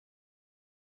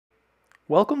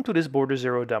Welcome to this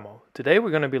Border0 demo. Today we're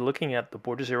going to be looking at the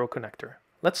Border0 connector.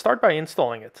 Let's start by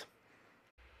installing it.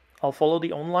 I'll follow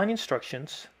the online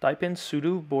instructions, type in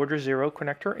sudo Border0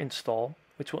 connector install,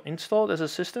 which will install it as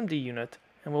a systemd unit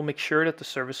and will make sure that the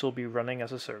service will be running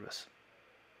as a service.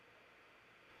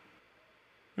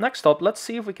 Next up, let's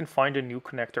see if we can find a new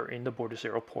connector in the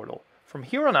Border0 portal. From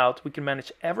here on out, we can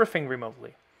manage everything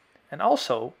remotely. And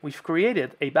also, we've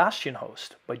created a Bastion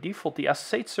host. By default, the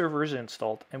SSH server is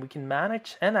installed, and we can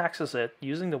manage and access it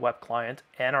using the web client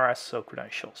and our SSO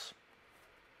credentials.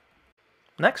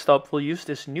 Next up, we'll use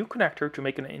this new connector to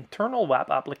make an internal web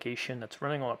application that's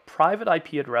running on a private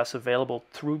IP address available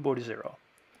through Border0.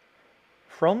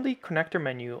 From the connector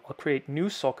menu, I'll create new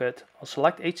socket, I'll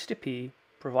select HTTP,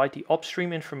 provide the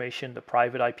upstream information, the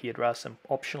private IP address, and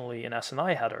optionally an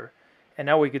SNI header, and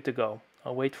now we're good to go.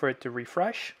 I'll wait for it to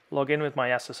refresh, log in with my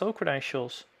SSO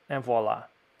credentials, and voila,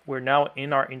 we're now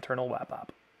in our internal web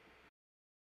app.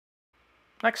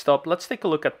 Next up, let's take a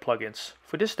look at plugins.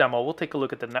 For this demo, we'll take a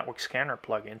look at the Network Scanner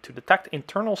plugin to detect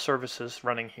internal services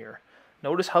running here.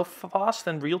 Notice how fast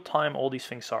and real-time all these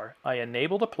things are. I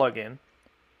enable the plugin,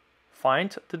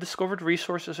 find the discovered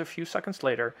resources a few seconds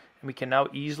later, and we can now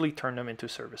easily turn them into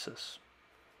services.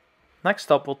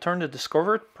 Next up, we'll turn the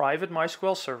discovered private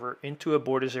MySQL server into a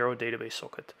Border0 database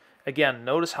socket. Again,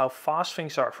 notice how fast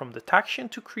things are from detection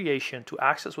to creation to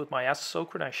access with my SSO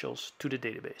credentials to the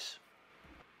database.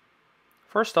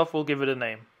 First off, we'll give it a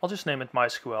name. I'll just name it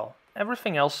MySQL.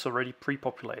 Everything else is already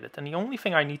pre-populated, and the only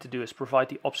thing I need to do is provide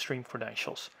the upstream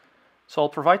credentials. So I'll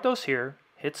provide those here,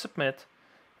 hit submit,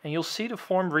 and you'll see the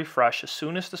form refresh as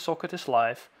soon as the socket is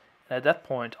live. And at that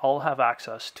point, I'll have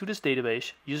access to this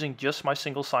database using just my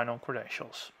single sign-on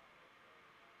credentials.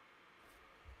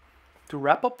 To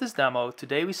wrap up this demo,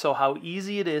 today we saw how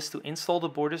easy it is to install the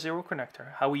Border0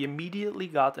 connector, how we immediately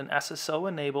got an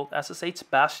SSO-enabled SSH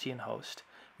Bastion host.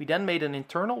 We then made an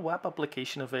internal web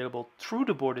application available through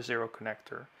the Border0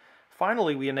 connector.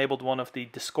 Finally, we enabled one of the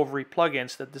discovery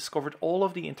plugins that discovered all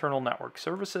of the internal network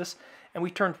services, and we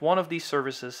turned one of these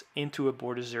services into a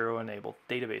Border0-enabled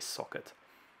database socket.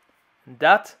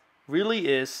 That really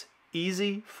is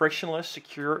easy, frictionless,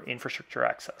 secure infrastructure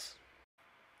access.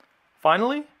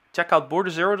 Finally, check out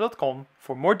border0.com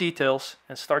for more details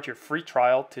and start your free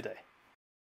trial today.